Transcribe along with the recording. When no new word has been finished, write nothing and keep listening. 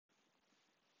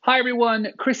Hi everyone,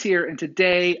 Chris here, and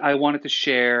today I wanted to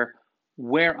share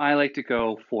where I like to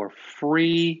go for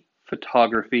free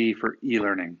photography for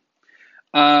e-learning.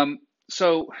 Um,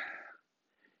 so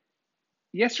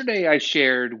yesterday I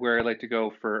shared where I like to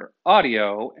go for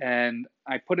audio, and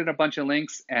I put in a bunch of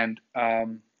links, and I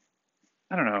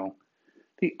don't know,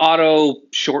 the auto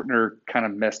shortener kind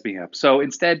of messed me up. So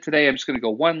instead today I'm just going to go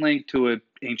one link to an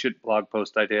ancient blog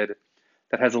post I did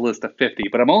that has a list of 50,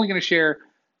 but I'm only going to share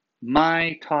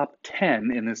my top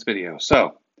 10 in this video.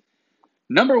 So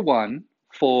number one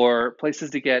for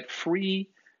places to get free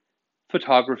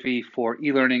photography for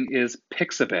e-learning is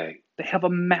Pixabay. They have a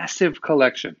massive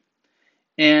collection,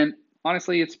 and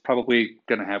honestly, it's probably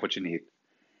going to have what you need.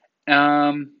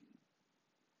 Um,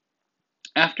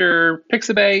 After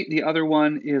Pixabay, the other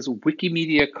one is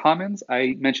Wikimedia Commons.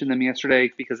 I mentioned them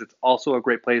yesterday because it's also a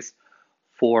great place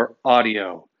for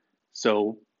audio.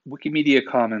 So Wikimedia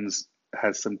Commons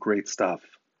has some great stuff.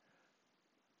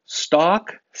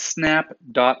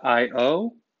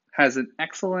 StockSnap.io has an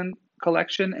excellent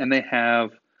collection, and they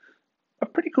have a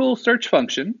pretty cool search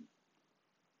function.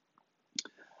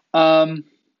 Um,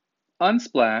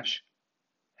 Unsplash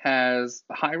has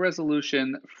high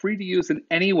resolution, free to use in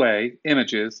any way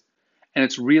images, and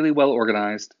it's really well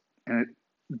organized. And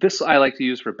this I like to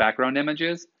use for background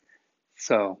images.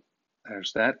 So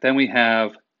there's that. Then we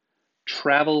have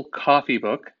Travel Coffee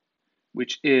Book,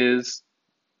 which is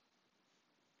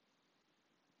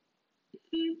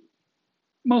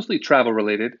mostly travel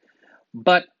related,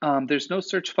 but there's no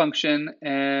search function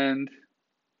and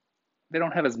they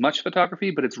don't have as much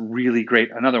photography, but it's really great.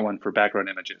 Another one for background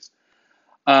images.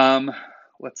 Um,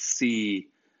 let's see.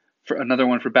 For another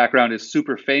one for background is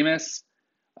Super Famous.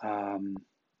 Um,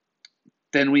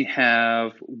 then we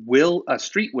have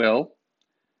Street Will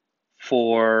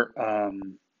for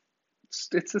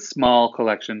it's a small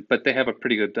collection, but they have a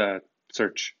pretty good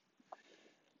search.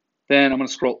 Then I'm going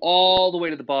to scroll all the way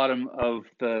to the bottom of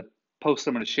the post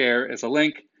I'm going to share as a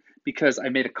link because I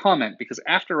made a comment. Because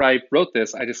after I wrote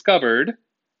this, I discovered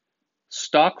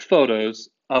stock photos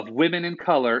of women in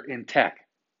color in tech.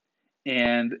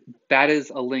 And that is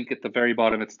a link at the very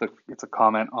bottom. It's a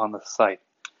comment on the site.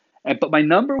 But my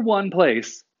number one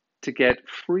place to get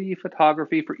free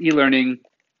photography for e-learning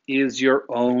is your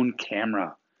own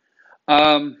camera.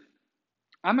 Um,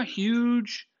 I'm a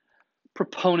huge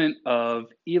proponent of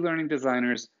e-learning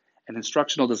designers and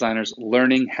instructional designers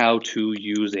learning how to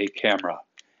use a camera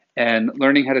and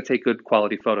learning how to take good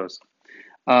quality photos.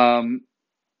 Um,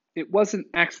 it was an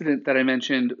accident that I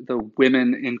mentioned the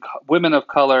women of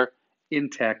color in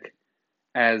tech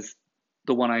as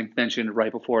the one I mentioned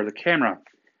right before the camera.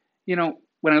 You know,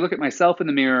 when I look at myself in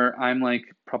the mirror, I'm like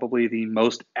probably the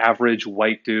most average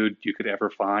white dude you could ever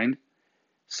find.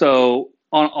 So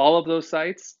on all of those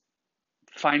sites,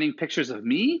 finding pictures of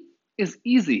me is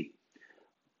easy,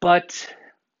 but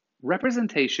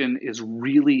representation is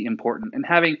really important, and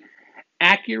having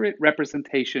accurate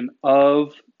representation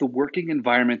of the working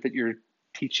environment that you're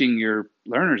teaching your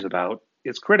learners about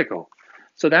is critical.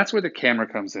 So that's where the camera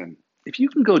comes in. If you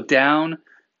can go down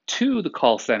to the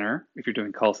call center, if you're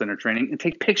doing call center training, and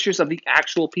take pictures of the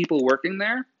actual people working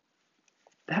there,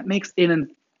 that makes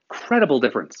an incredible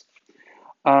difference.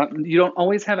 You don't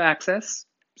always have access,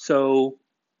 so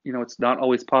it's not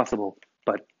always possible.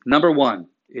 But number one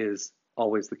is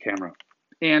always the camera,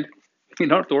 and you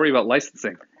don't have to worry about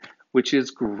licensing, which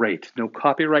is great. No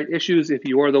copyright issues if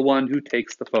you're the one who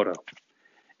takes the photo.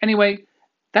 Anyway,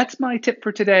 that's my tip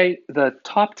for today. The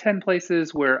top 10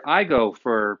 places where I go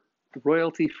for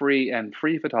royalty-free and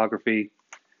free photography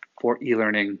for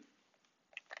e-learning.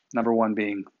 Number one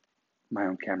being my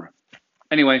own camera.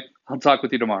 Anyway, I'll talk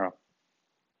with you tomorrow.